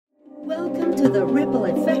Welcome to the Ripple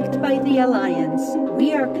Effect by the Alliance.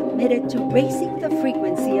 We are committed to raising the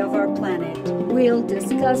frequency of our planet. We'll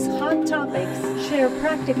discuss hot topics, share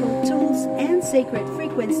practical tools and sacred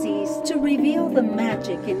frequencies to reveal the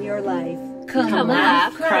magic in your life. Come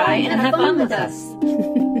laugh, cry, and have fun with us.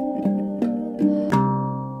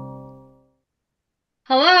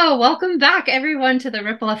 Hello, welcome back everyone to the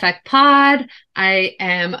Ripple Effect Pod. I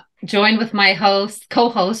am joined with my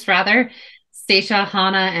co-host, Stacia,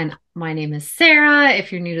 Hannah, and my name is Sarah.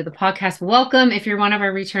 If you're new to the podcast, welcome. If you're one of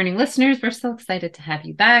our returning listeners, we're so excited to have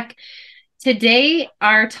you back. Today,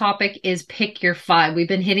 our topic is pick your five. We've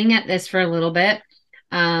been hitting at this for a little bit.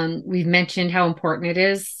 We've mentioned how important it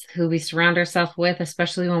is who we surround ourselves with,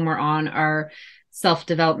 especially when we're on our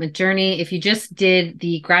self-development journey. If you just did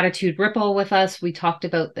the gratitude ripple with us, we talked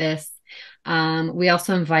about this. We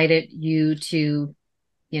also invited you to,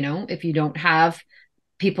 if you don't have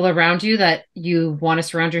people around you that you want to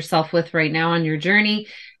surround yourself with right now on your journey,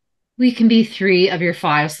 we can be 3 of your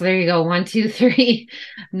 5. So there you go. 1, 2, 3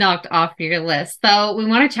 knocked off your list. So we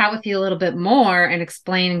want to chat with you a little bit more and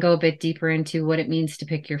explain and go a bit deeper into what it means to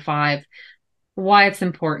pick your 5, why it's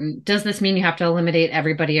important. Does this mean you have to eliminate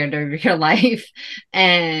everybody out of your life?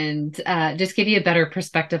 And just give you a better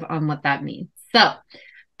perspective on what that means. So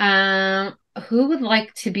who would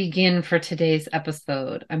like to begin for today's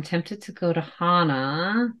episode? I'm tempted to go to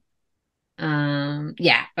Hannah.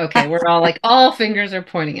 Yeah, okay. We're all like, all fingers are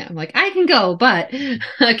pointing at. I'm like, I can go, but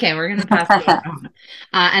okay, we're gonna pass it on.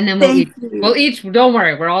 And then we'll each. Don't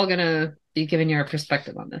worry, we're all gonna be giving you our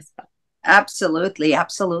perspective on this stuff. Absolutely.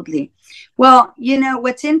 Well,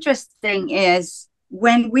 what's interesting is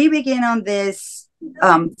when we begin on this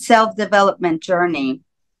self-development journey,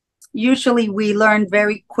 usually we learn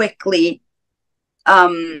very quickly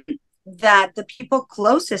that the people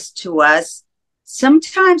closest to us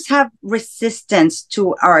sometimes have resistance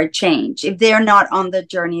to our change if they're not on the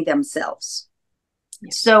journey themselves. Yeah.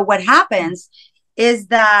 So what happens is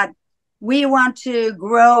that we want to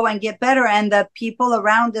grow and get better, and the people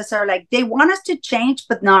around us are like, they want us to change,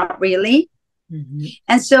 but not really. Mm-hmm.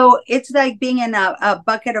 And so it's like being in a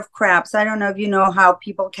bucket of crabs. I don't know if you know how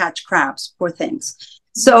people catch crabs, poor things.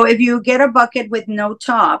 So if you get a bucket with no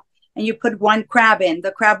top and you put 1 crab in,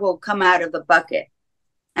 the crab will come out of the bucket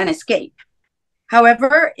and escape.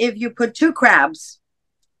 However, if you put 2 crabs,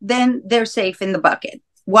 then they're safe in the bucket.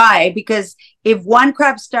 Why? Because if 1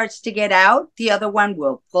 crab starts to get out, the other one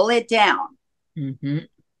will pull it down. Mm-hmm.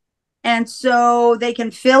 And so they can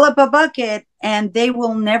fill up a bucket and they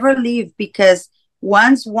will never leave, because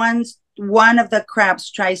once one of the crabs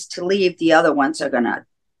tries to leave, the other ones are going to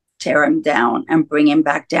tear him down and bring him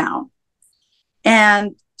back down.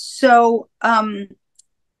 And so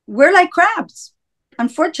we're like crabs,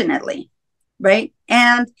 unfortunately, right?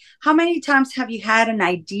 And how many times have you had an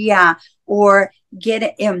idea or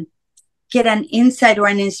get an insight or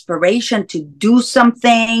an inspiration to do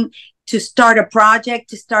something, to start a project,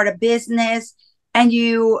 to start a business, and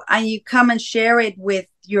you come and share it with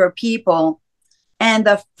your people, and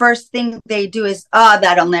the first thing they do is, oh,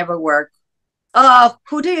 that'll never work. Oh,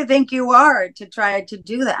 who do you think you are to try to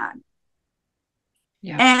do that?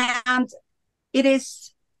 Yeah. And it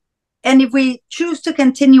is, and if we choose to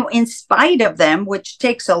continue in spite of them, which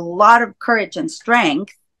takes a lot of courage and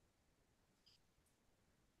strength,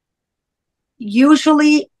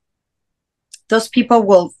 usually those people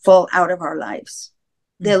will fall out of our lives.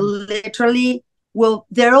 Mm-hmm. They literally will.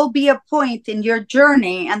 There'll be a point in your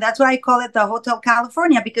journey, and that's why I call it the Hotel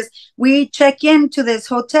California, because we check into this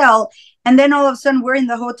hotel and then all of a sudden we're in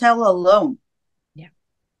the hotel alone. Yeah.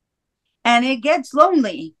 And it gets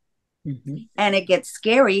lonely. Mm-hmm. And it gets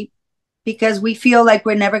scary, because we feel like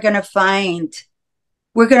we're never going to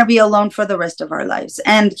we're going to be alone for the rest of our lives.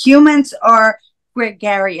 And humans are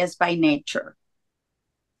gregarious by nature.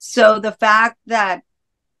 So the fact that,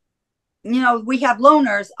 we have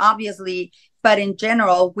loners, obviously, but in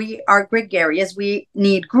general, we are gregarious. We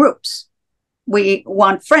need groups. We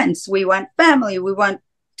want friends. We want family. We want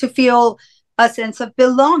to feel a sense of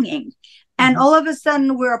belonging. And all of a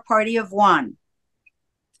sudden, we're a party of one.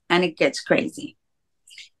 And it gets crazy.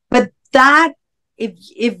 But that,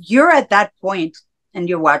 if you're at that point and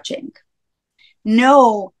you're watching,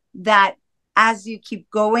 know that as you keep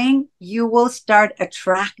going, you will start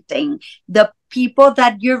attracting the people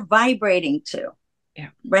that you're vibrating to. Yeah.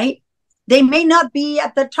 Right? They may not be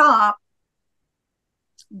at the top,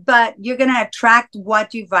 but you're going to attract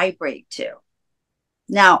what you vibrate to.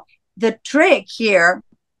 Now, the trick here,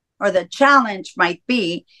 or the challenge, might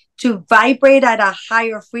be to vibrate at a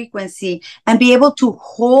higher frequency and be able to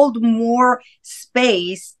hold more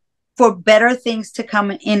space for better things to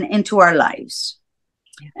come into our lives.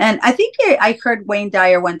 And I think I heard Wayne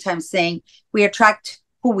Dyer one time saying, we attract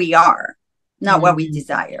who we are, not what we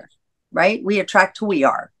desire, right? We attract who we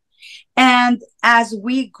are. And as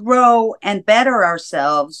we grow and better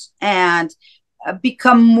ourselves and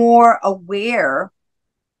become more aware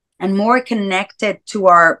and more connected to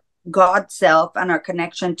our God self and our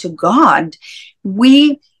connection to God,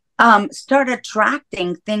 we start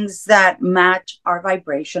attracting things that match our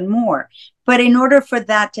vibration more. But in order for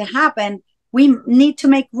that to happen, we need to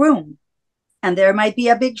make room. And there might be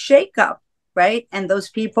a big shakeup, right? And those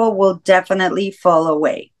people will definitely fall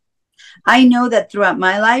away. I know that throughout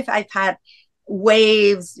my life, I've had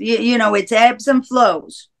waves, it's ebbs and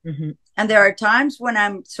flows. Mm-hmm. And there are times when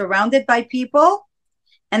I'm surrounded by people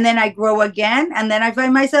and then I grow again. And then I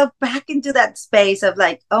find myself back into that space of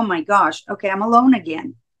like, oh my gosh, okay, I'm alone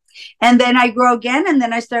again. And then I grow again. And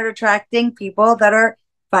then I start attracting people that are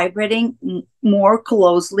vibrating more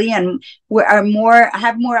closely and have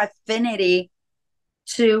more affinity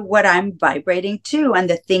to what I'm vibrating to and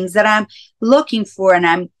the things that I'm looking for.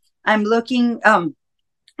 And I'm looking,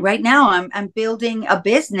 right now, I'm building a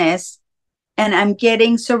business and I'm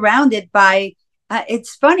getting surrounded by,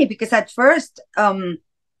 it's funny because at first,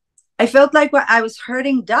 I felt like I was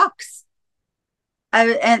herding ducks.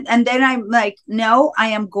 And then I'm like, no, I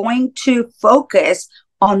am going to focus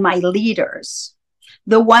on my leaders,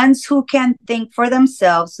 the ones who can think for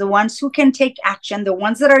themselves, the ones who can take action, the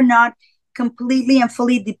ones that are not completely and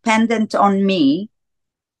fully dependent on me.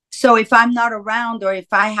 So if I'm not around or if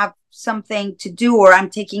I have something to do or I'm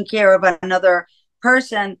taking care of another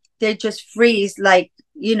person, they just freeze like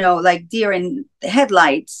deer in the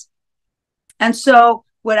headlights. And so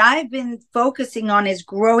what I've been focusing on is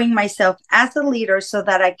growing myself as a leader so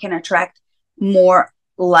that I can attract more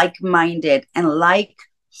like-minded and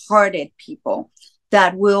like-hearted people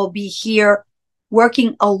that will be here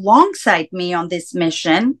working alongside me on this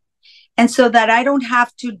mission. And so that I don't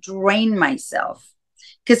have to drain myself.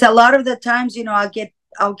 Because a lot of the times,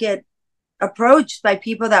 I'll get approached by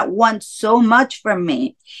people that want so much from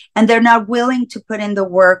me and they're not willing to put in the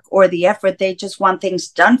work or the effort. They just want things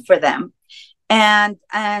done for them. And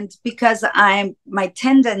because my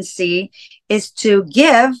tendency is to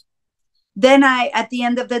give, then at the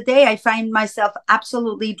end of the day, I find myself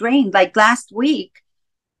absolutely drained. Like last week,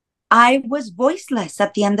 I was voiceless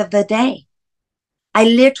at the end of the day. I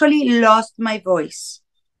literally lost my voice.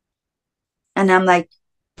 And I'm like,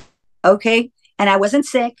 okay. And I wasn't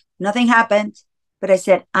sick. Nothing happened. But I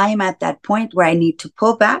said, I'm at that point where I need to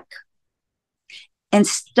pull back and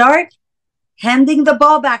start handing the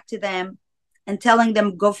ball back to them and telling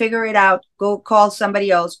them, go figure it out. Go call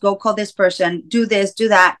somebody else. Go call this person. Do this, do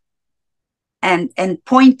that. And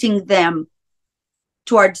pointing them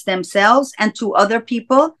towards themselves and to other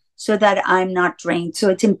people so that I'm not drained. So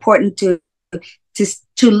it's important to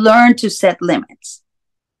learn to set limits.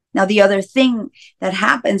 Now, the other thing that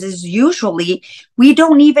happens is usually we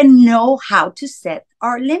don't even know how to set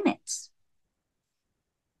our limits.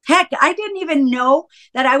 Heck, I didn't even know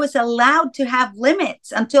that I was allowed to have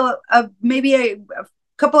limits until maybe a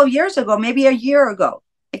couple of years ago, maybe a year ago.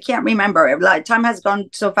 I can't remember. Time has gone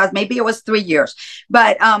so fast. Maybe it was 3 years,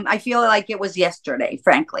 but I feel like it was yesterday,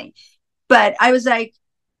 frankly. But I was like,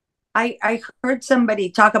 I heard somebody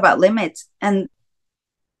talk about limits and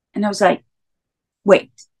I was like,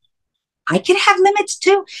 wait, I can have limits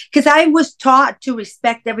too? Because I was taught to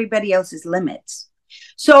respect everybody else's limits.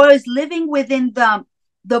 So I was living within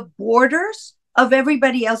the borders of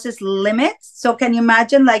everybody else's limits. So can you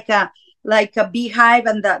imagine like a beehive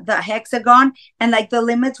and the hexagon and like the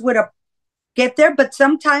limits would get there. But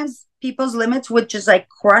sometimes people's limits would just like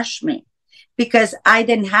crush me because I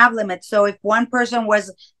didn't have limits. So if one person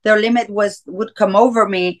their limit would come over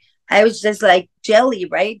me, I was just like jelly,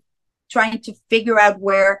 right? Trying to figure out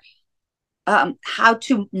how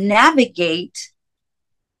to navigate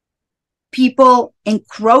people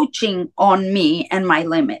encroaching on me and my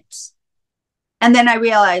limits. And then I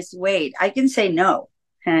realized, wait, I can say no.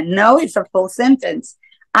 And no is a full sentence.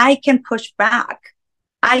 I can push back.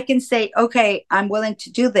 I can say, okay, I'm willing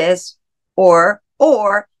to do this, or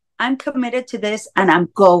I'm committed to this and I'm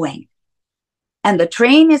going. And the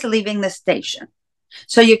train is leaving the station.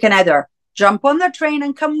 So you can either jump on the train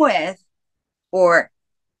and come with, or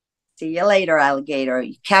see you later, alligator.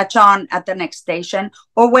 You catch on at the next station,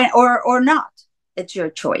 or not. It's your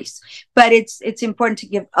choice. But it's important to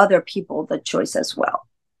give other people the choice as well.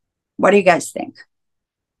 What do you guys think?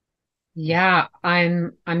 Yeah,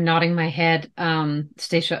 I'm nodding my head.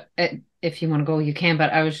 Stacia, if you want to go, you can.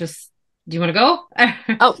 But I was just, do you want to go?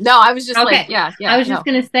 Oh no, I was just okay. like, yeah. I was just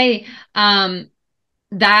gonna say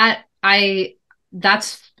that I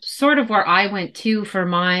that's sort of where I went to for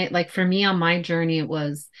my, like for me on my journey, it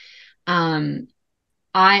was, um,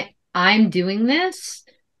 I'm doing this,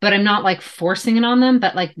 but I'm not like forcing it on them,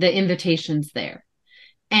 but like the invitation's there.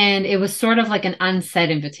 And it was sort of like an unsaid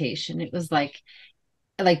invitation. It was like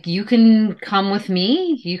you can come with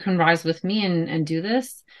me, you can rise with me and do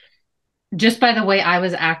this, just by the way I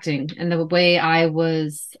was acting and the way I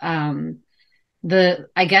was, the,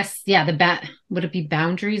 I guess, yeah, would it be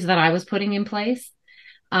boundaries that I was putting in place?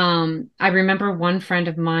 I remember one friend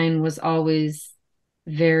of mine was always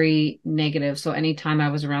very negative. So anytime I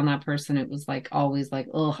was around that person, it was like always like,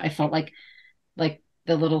 oh, I felt like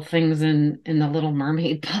the little things in the Little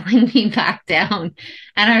Mermaid pulling me back down.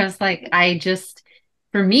 And I was like,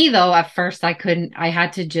 for me though, at first I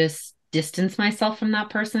had to just distance myself from that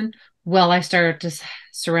person. Well, I started to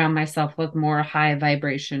surround myself with more high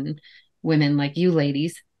vibration women like you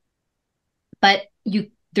ladies. But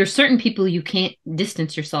there's certain people you can't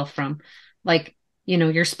distance yourself from, like,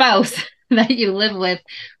 your spouse that you live with,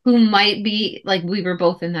 who might be like, we were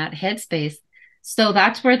both in that headspace. So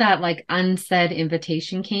that's where that like unsaid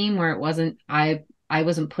invitation came, where it wasn't, I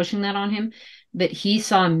wasn't pushing that on him, but he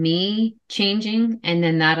saw me changing, and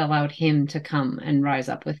then that allowed him to come and rise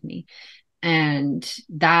up with me. And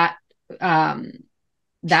um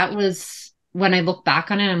that was, when I look back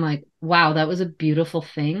on it, I'm like, wow, that was a beautiful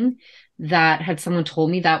thing, that had someone told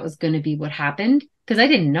me that was going to be what happened, because I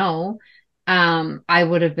didn't know. I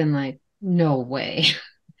would have been like, no way,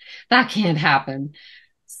 that can't happen.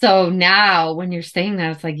 So now when you're saying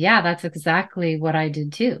that, it's like, yeah, that's exactly what I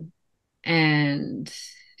did too. And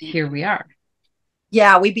here we are.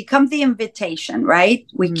 Yeah, we become the invitation, right?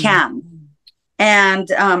 We can.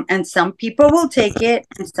 And some people will take it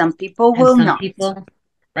and some people will some not. people,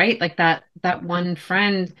 right? Like that one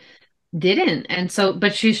friend didn't. And so,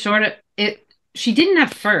 but she didn't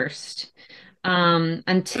at first,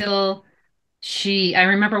 until I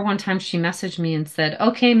remember one time she messaged me and said,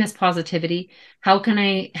 okay, Miss Positivity, how can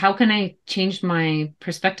I change my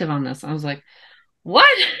perspective on this? I was like, what?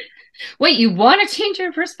 Wait, you want to change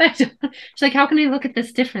your perspective? She's like, how can I look at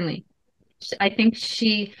this differently? I think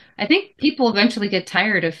people eventually get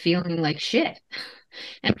tired of feeling like shit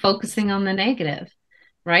and focusing on the negative,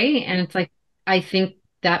 right? And it's like, I think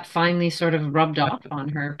that finally sort of rubbed off on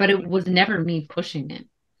her, but it was never me pushing it.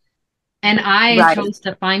 And I Right. chose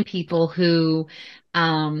to find people who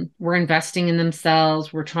were investing in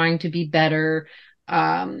themselves, were trying to be better,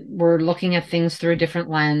 were looking at things through a different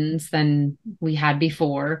lens than we had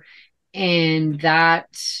before. And that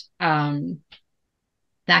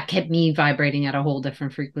kept me vibrating at a whole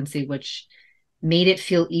different frequency, which made it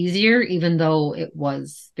feel easier, even though it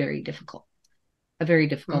was very difficult. A very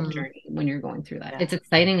difficult journey when you're going through that. Yeah. It's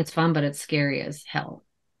exciting, it's fun, but it's scary as hell.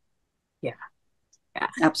 Yeah. Yeah.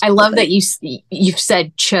 Absolutely. I love that you've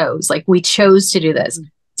said chose, like we chose to do this.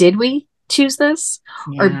 Did we choose this?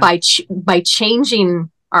 Yeah. Or by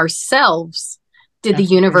changing ourselves, did the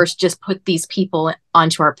universe just put these people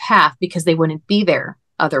onto our path because they wouldn't be there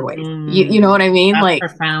otherwise? You know what I mean? That's like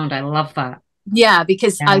profound. I love that. Yeah,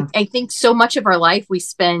 because I think so much of our life we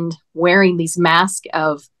spend wearing these masks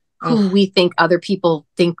of who we think other people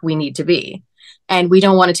think we need to be. And we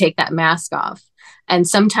don't want to take that mask off. And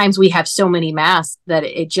sometimes we have so many masks that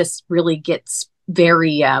it just really gets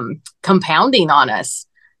very compounding on us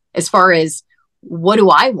as far as what do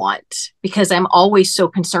I want? Because I'm always so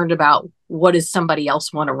concerned about what does somebody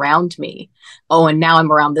else want around me? Oh, and now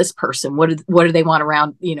I'm around this person. What do they want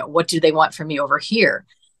around, what do they want from me over here?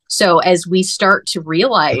 So as we start to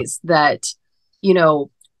realize that,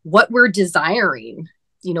 what we're desiring,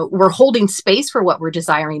 we're holding space for what we're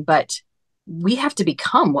desiring, but we have to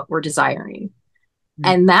become what we're desiring.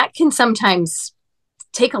 And that can sometimes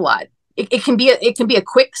take a lot. It can be a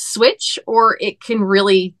quick switch, or it can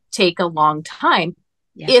really take a long time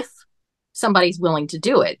if somebody's willing to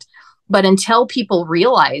do it. But until people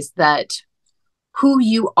realize that who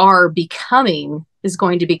you are becoming is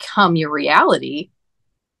going to become your reality,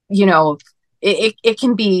 it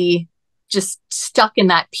can be just stuck in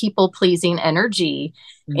that people pleasing energy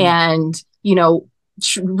and,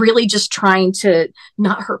 really just trying to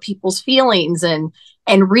not hurt people's feelings and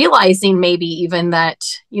realizing maybe even that,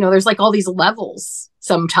 there's like all these levels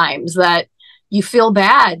sometimes that you feel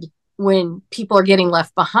bad when people are getting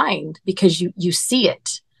left behind because you see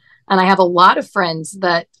it. And I have a lot of friends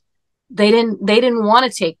that they didn't want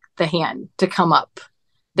to take the hand to come up.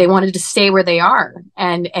 They wanted to stay where they are.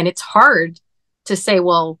 And it's hard to say,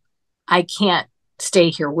 well, I can't stay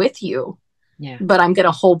here with you, but I'm going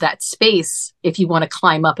to hold that space if you want to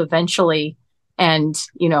climb up eventually and,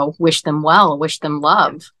 wish them well, wish them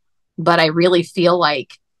love. But I really feel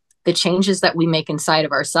like the changes that we make inside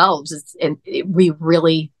of ourselves, we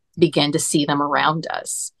really begin to see them around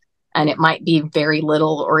us. And it might be very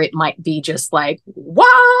little, or it might be just like, wah!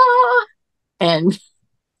 And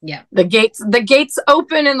yeah, the gates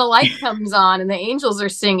open and the light comes on and the angels are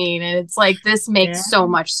singing. And it's like, this makes so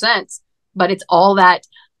much sense. But it's all that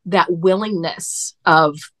willingness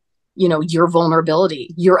of, you know, your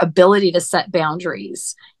vulnerability, your ability to set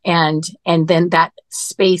boundaries, and then that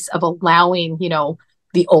space of allowing, you know,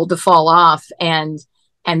 the old to fall off, and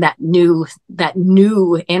that new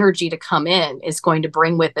energy to come in is going to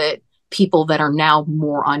bring with it people that are now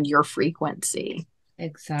more on your frequency.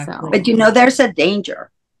 Exactly. So. But you know, there's a danger.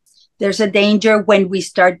 There's a danger when we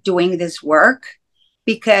start doing this work,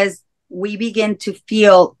 because we begin to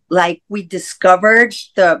feel like we discovered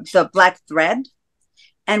the black thread,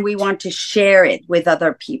 and we want to share it with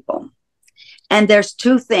other people. And there's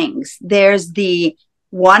two things. There's the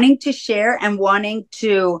wanting to share and wanting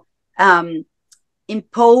to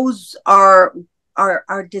impose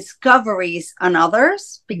our discoveries on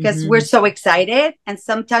others, because we're so excited, and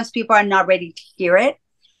sometimes people are not ready to hear it.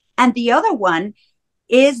 And the other one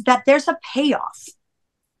is that there's a payoff.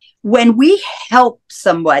 When we help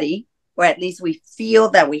somebody, or at least we feel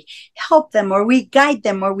that we help them, or we guide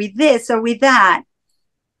them, or we this or we that,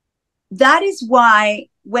 that is why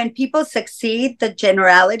when people succeed, the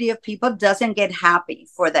generality of people doesn't get happy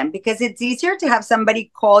for them, because it's easier to have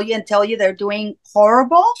somebody call you and tell you they're doing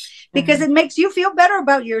horrible, because it makes you feel better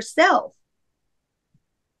about yourself.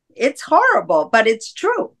 It's horrible, but it's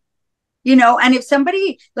true, you know. And if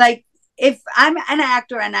somebody, like, if I'm an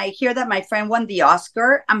actor and I hear that my friend won the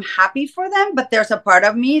Oscar, I'm happy for them, but there's a part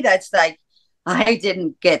of me that's like, I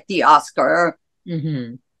didn't get the Oscar.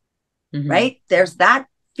 Right? There's that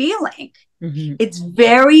feeling. It's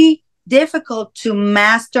very difficult to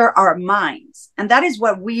master our minds. And that is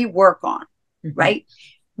what we work on, right?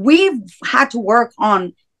 We've had to work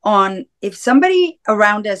on if somebody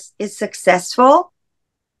around us is successful,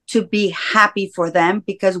 to be happy for them,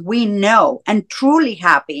 because we know, and truly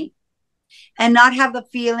happy, and not have the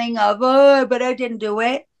feeling of, oh, but I didn't do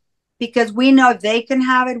it, because we know if they can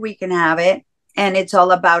have it, we can have it. And it's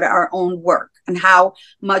all about our own work and how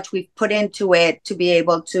much we've put into it to be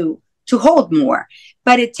able to hold more.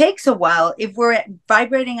 But it takes a while if we're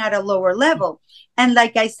vibrating at a lower level. And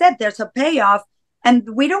like I said, there's a payoff, and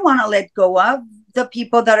we don't want to let go of the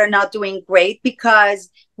people that are not doing great, because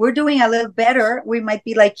we're doing a little better. We might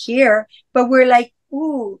be like here, but we're like,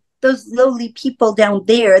 ooh, those lowly people down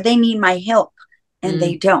there, they need my help. And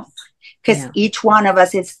they don't, because each one of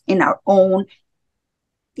us is in our own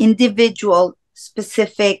individual,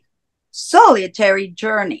 specific, solitary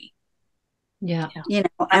journey. You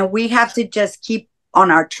know, and we have to just keep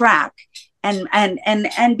on our track and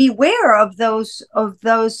beware of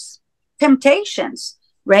those temptations,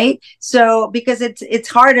 right? So, because it's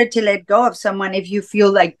harder to let go of someone if you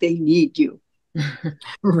feel like they need you.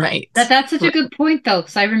 Right. That's such a good point, though,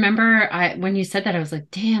 because I remember when you said that, I was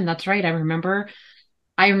like, damn, that's right. I remember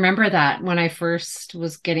that when I first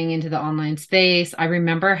was getting into the online space, I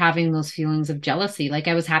remember having those feelings of jealousy. Like,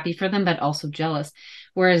 I was happy for them, but also jealous.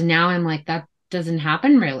 Whereas now I'm like, that doesn't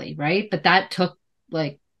happen really, right? But that took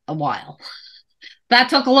like a while. That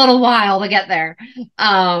took a little while to get there.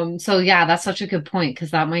 So yeah, that's such a good point,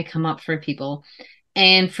 because that might come up for people.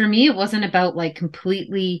 And for me, it wasn't about like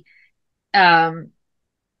completely, I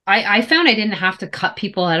found I didn't have to cut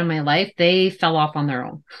people out of my life. They fell off on their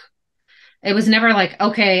own. It was never like,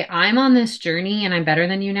 okay, I'm on this journey and I'm better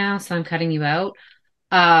than you now, so I'm cutting you out.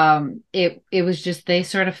 It was just, they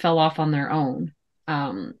sort of fell off on their own.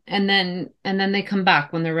 And then they come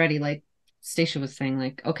back when they're ready. Like Stacia was saying,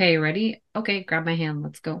 like, okay, you ready? Okay, grab my hand,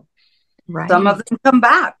 let's go. Right. Some of them come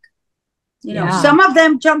back. You know, some of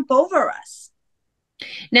them jump over us.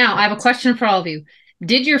 Now, I have a question for all of you.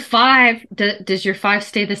 Does your 5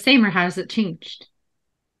 stay the same, or has it changed?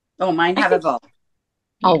 Oh, mine have evolved.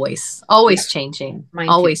 Always changing. Mine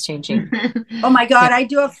always changing. Oh my God, I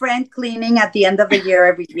do a friend cleaning at the end of the year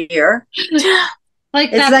every year.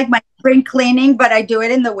 Like, it's like my spring cleaning, but I do it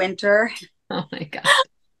in the winter. Oh my God.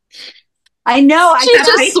 I know. She's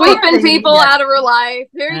just sweeping people out of her life.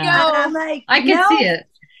 Here you go. I'm like, I can see it.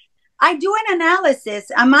 I do an analysis.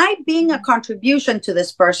 Am I being a contribution to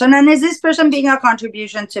this person? And is this person being a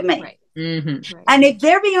contribution to me? Right. Right. And if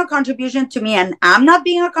they're being a contribution to me and I'm not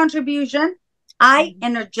being a contribution, I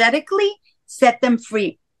energetically set them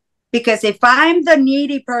free. Because if I'm the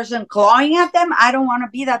needy person clawing at them, I don't want to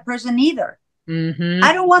be that person either.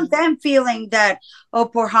 I don't want them feeling that, oh,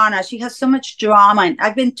 poor Hannah, she has so much drama. And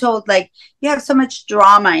I've been told, like, you have so much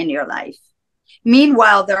drama in your life.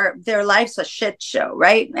 Meanwhile, their life's a shit show,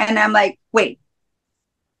 right? And I'm like, wait,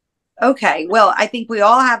 Okay, well, I think we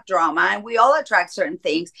all have drama and we all attract certain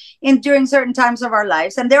things in during certain times of our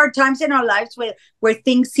lives. And there are times in our lives where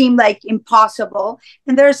things seem like impossible.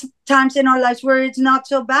 And there's times in our lives where it's not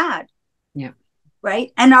so bad. Yeah.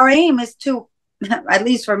 Right. And our aim is to, at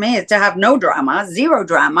least for me, is to have no drama, zero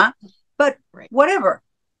drama, but whatever.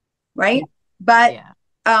 Right. Yeah.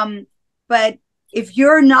 But if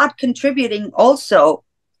you're not contributing also,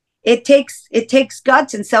 it takes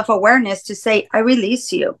guts and self-awareness to say, I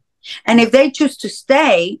release you. And if they choose to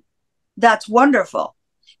stay, that's wonderful.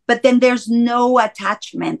 But then there's no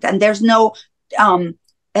attachment and there's no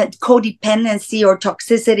codependency or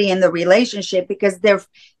toxicity in the relationship, because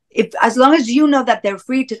as long as you know that they're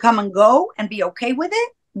free to come and go and be okay with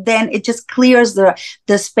it, then it just clears the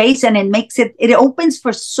space and it opens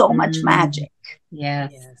for so much magic.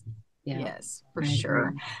 Yes. Yes, for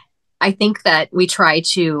sure. I think that we try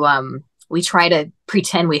to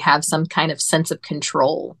pretend we have some kind of sense of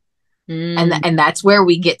control. And that's where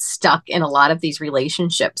we get stuck in a lot of these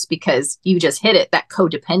relationships, because you just hit it, that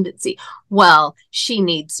codependency. Well, she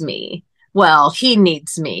needs me. Well, he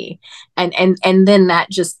needs me. And then that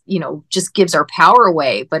just gives our power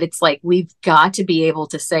away. But it's like, we've got to be able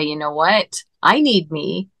to say, you know what? I need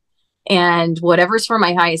me. And whatever's for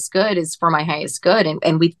my highest good is for my highest good.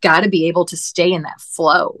 And we've got to be able to stay in that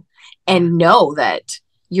flow and know that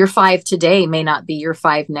your 5 today may not be your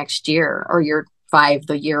 5 next year or your 5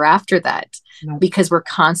 the year after that, because we're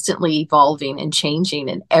constantly evolving and changing,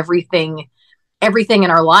 and everything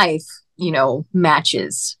in our life,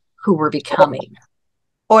 matches who we're becoming.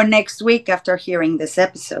 Or next week after hearing this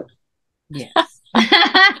episode. Yes.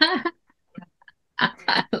 I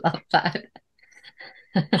love that.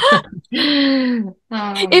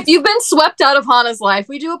 If you've been swept out of Hannah's life,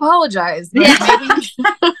 we do apologize. Yeah.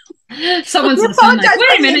 Maybe someone's listening like,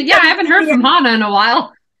 wait a minute, I haven't heard from Hannah in a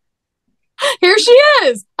while. Here she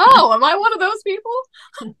is. Oh, am I one of those people?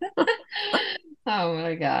 Oh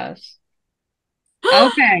my gosh.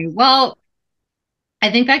 Okay, well, I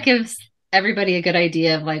think that gives everybody a good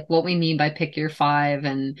idea of like what we mean by pick your 5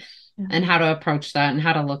 and how to approach that and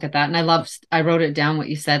how to look at that. And I wrote it down what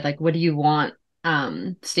you said, like, what do you want?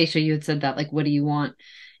 Stacia, you had said that, like, what do you want?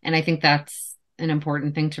 And I think that's an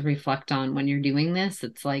important thing to reflect on when you're doing this.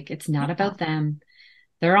 It's like, it's not about them.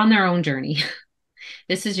 They're on their own journey.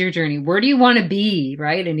 This is your journey. Where do you want to be,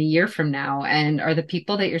 right, in a year from now? And are the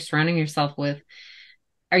people that you're surrounding yourself with,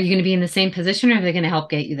 are you going to be in the same position, or are they going to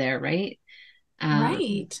help get you there, right?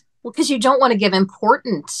 Right. Well, because you don't want to give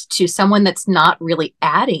importance to someone that's not really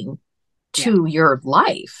adding to your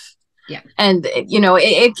life. Yeah. And,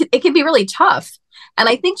 it can be really tough. And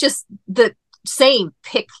I think just the saying,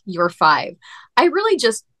 pick your 5, I really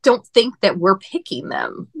just don't think that we're picking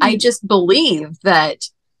them. I just believe that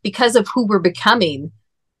because of who we're becoming,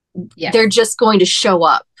 they're just going to show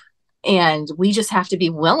up, and we just have to be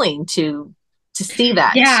willing to see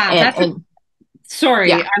that. Yeah.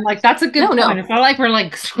 Sorry. I'm like, that's a good point. No. It's not like we're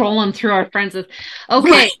like scrolling through our friends.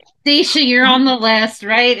 Okay, Stacia, you're on the list,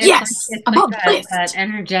 right? It's that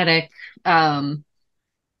energetic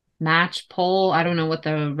match pole. I don't know what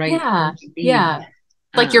the right word would be. Yeah.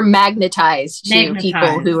 Like you're magnetized to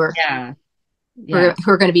people who are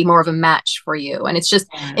who are going to be more of a match for you. And it's just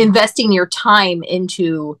investing your time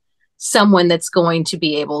into someone that's going to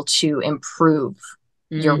be able to improve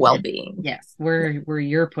your well-being. Yes. Where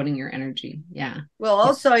you're putting your energy. Yeah. Well,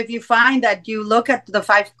 also, if you find that you look at the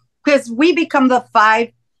 5, because we become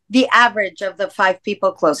the average of the 5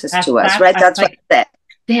 people closest to us, right? That's what it said.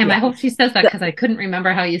 Damn, I hope she says that, because I couldn't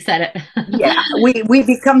remember how you said it. Yeah, we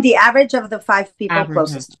become the average of the 5 people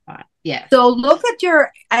closest. Yeah. So look at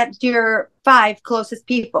your 5 closest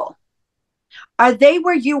people. Are they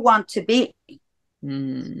where you want to be?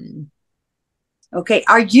 Okay.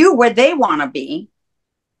 Are you where they want to be?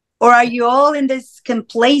 Or are you all in this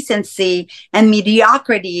complacency and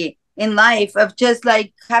mediocrity in life of just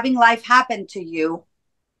like having life happen to you,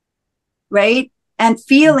 right? And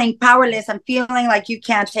feeling powerless and feeling like you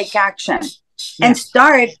can't take action and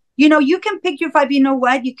start, you can pick your 5. You know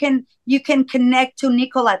what? You can connect to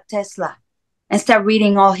Nikola Tesla and start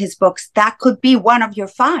reading all his books. That could be one of your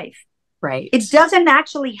 5. Right. It doesn't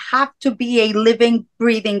actually have to be a living,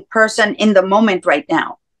 breathing person in the moment right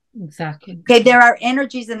now. Exactly. Okay. There are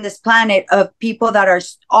energies in this planet of people that are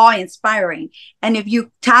awe-inspiring. And if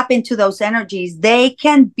you tap into those energies, they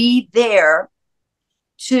can be there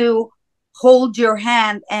to hold your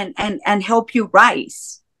hand and help you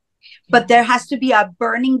rise. But there has to be a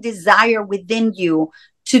burning desire within you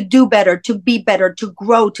to do better, to be better, to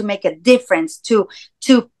grow, to make a difference, to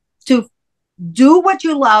do what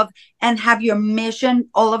you love and have your mission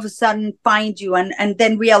all of a sudden find you and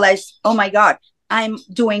then realize, oh my God, I'm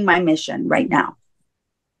doing my mission right now.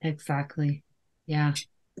 Exactly. Yeah.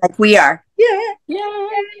 Like we are. Yeah. Yeah.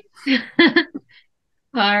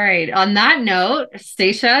 All right. On that note,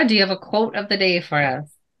 Stacia, do you have a quote of the day for us?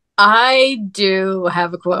 I do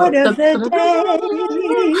have a quote. Quote of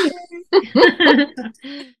the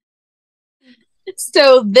day.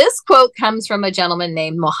 So this quote comes from a gentleman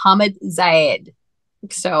named Mohammed Zayed.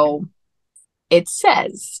 So it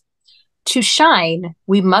says, "To shine,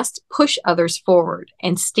 we must push others forward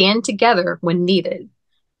and stand together when needed.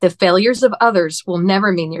 The failures of others will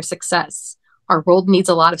never mean your success. Our world needs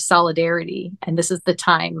a lot of solidarity, and this is the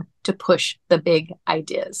time to push the big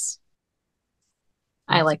ideas."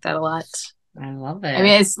 I like that a lot. I love it. I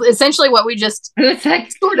mean, it's essentially what we just it's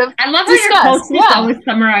like, sort of I love discussed. how your quotes just always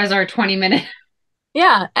summarize our 20-minute.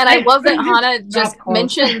 Yeah, and I love that Hannah just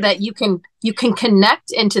mentioned that you can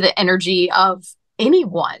connect into the energy of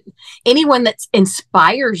anyone that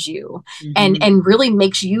inspires you and really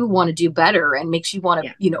makes you want to do better and makes you want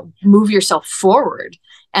to move yourself forward.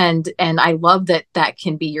 And I love that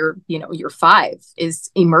can be your 5 is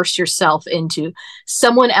immerse yourself into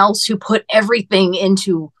someone else who put everything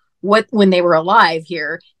into when they were alive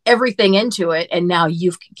here, everything into it, and now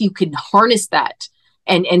you can harness that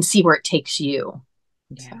and see where it takes you.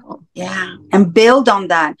 Yeah, and build on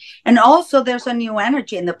that. And also there's a new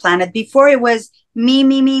energy in the planet. Before it was me, and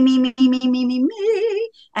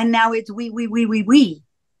now it's we.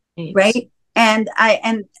 Yes. Right? And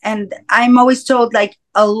I'm always told, like,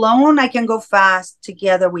 alone I can go fast,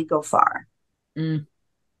 together we go far.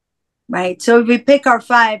 Right? So if we pick our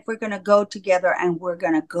 5, we're going to go together and we're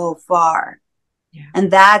going to go far. Yeah.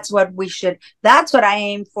 And that's what I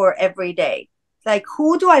aim for every day. Like,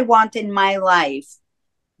 who do I want in my life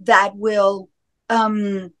that will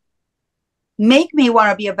make me want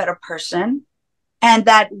to be a better person, and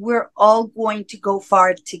that we're all going to go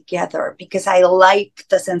far together, because I like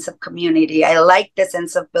the sense of community. I like the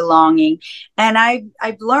sense of belonging. And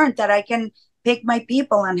I've learned that I can pick my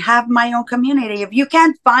people and have my own community. If you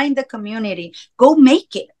can't find the community, go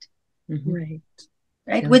make it.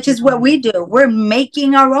 Right. Which is what we do. We're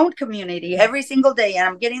making our own community every single day. And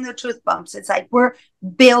I'm getting the truth bumps. It's like we're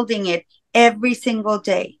building it every single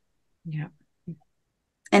day. Yeah.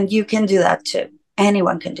 And you can do that too.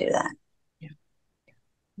 Anyone can do that. Yeah.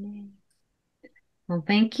 Well,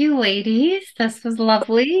 thank you, ladies. This was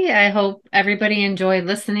lovely. I hope everybody enjoyed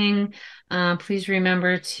listening. Please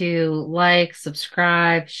remember to like,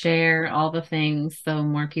 subscribe, share, all the things, so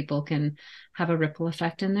more people can have a ripple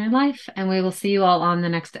effect in their life. And we will see you all on the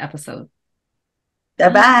next episode.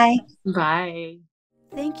 Bye-bye. Bye.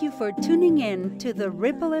 Thank you for tuning in to The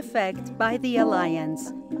Ripple Effect by The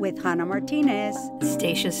Alliance with Hannah Martinez,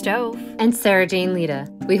 Stacia Stove, and Sarah Jane Lita.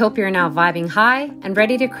 We hope you're now vibing high and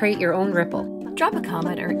ready to create your own ripple. Drop a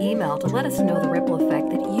comment or email to let us know the ripple effect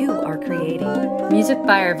that you are creating. Music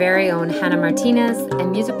by our very own Hannah Martinez,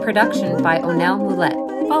 and music production by Onel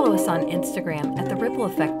Moulet. Follow us on Instagram at The Ripple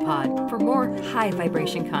Effect Pod for more high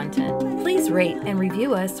vibration content. Please rate and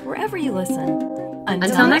review us wherever you listen.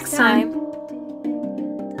 Until next time.